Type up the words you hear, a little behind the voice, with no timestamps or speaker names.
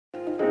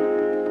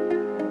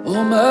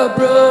Oh, my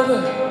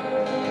brother,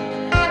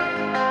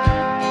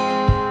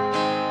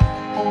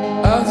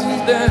 I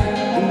think that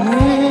the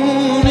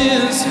moon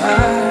is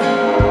high.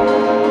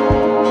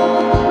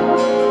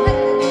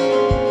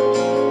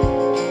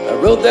 I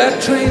rode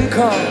that train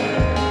car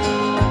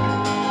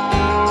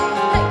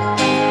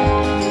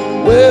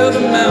where the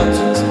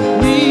mountains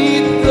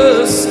meet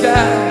the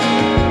sky,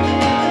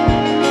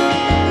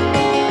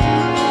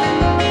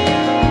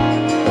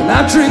 and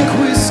I drink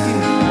whiskey.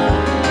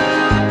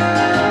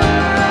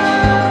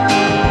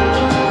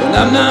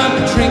 I'm not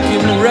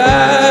drinking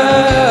right,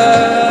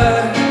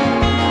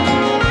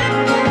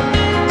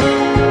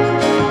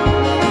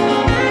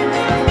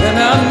 and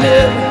I'll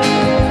never,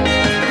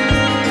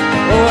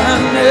 oh, I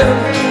never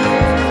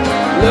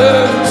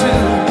learn to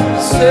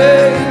say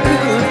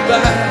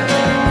goodbye.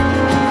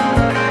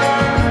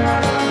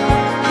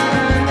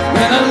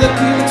 When I look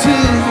into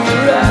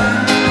your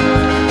eyes,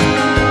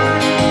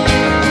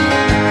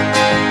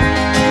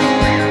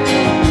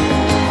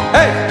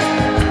 hey.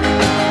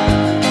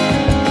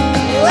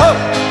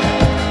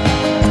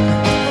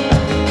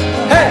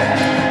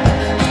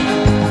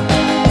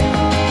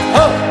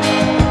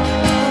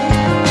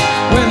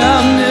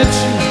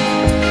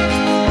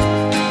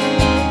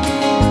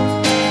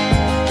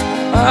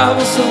 I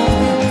was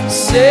only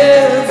 17.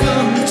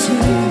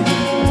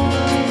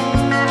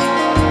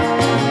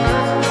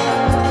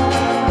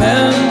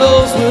 Man,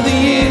 those were the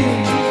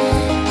years.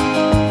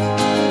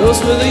 Those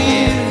were the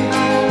years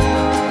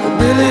that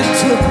really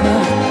took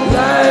my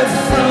life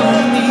from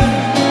me.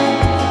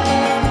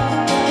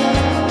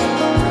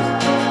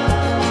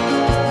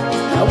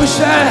 I wish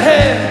I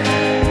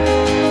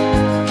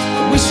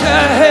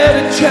had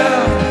a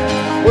job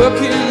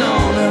working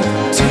on a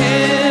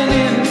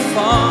tenant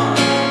farm.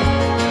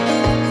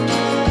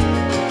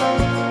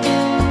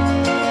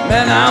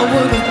 Man, I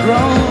would have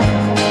grown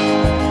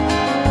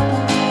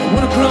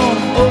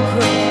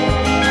okra,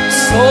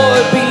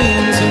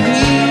 soybeans, and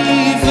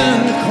even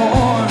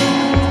corn.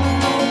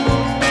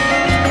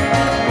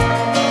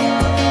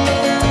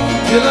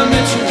 Till I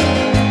met you,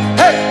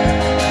 hey!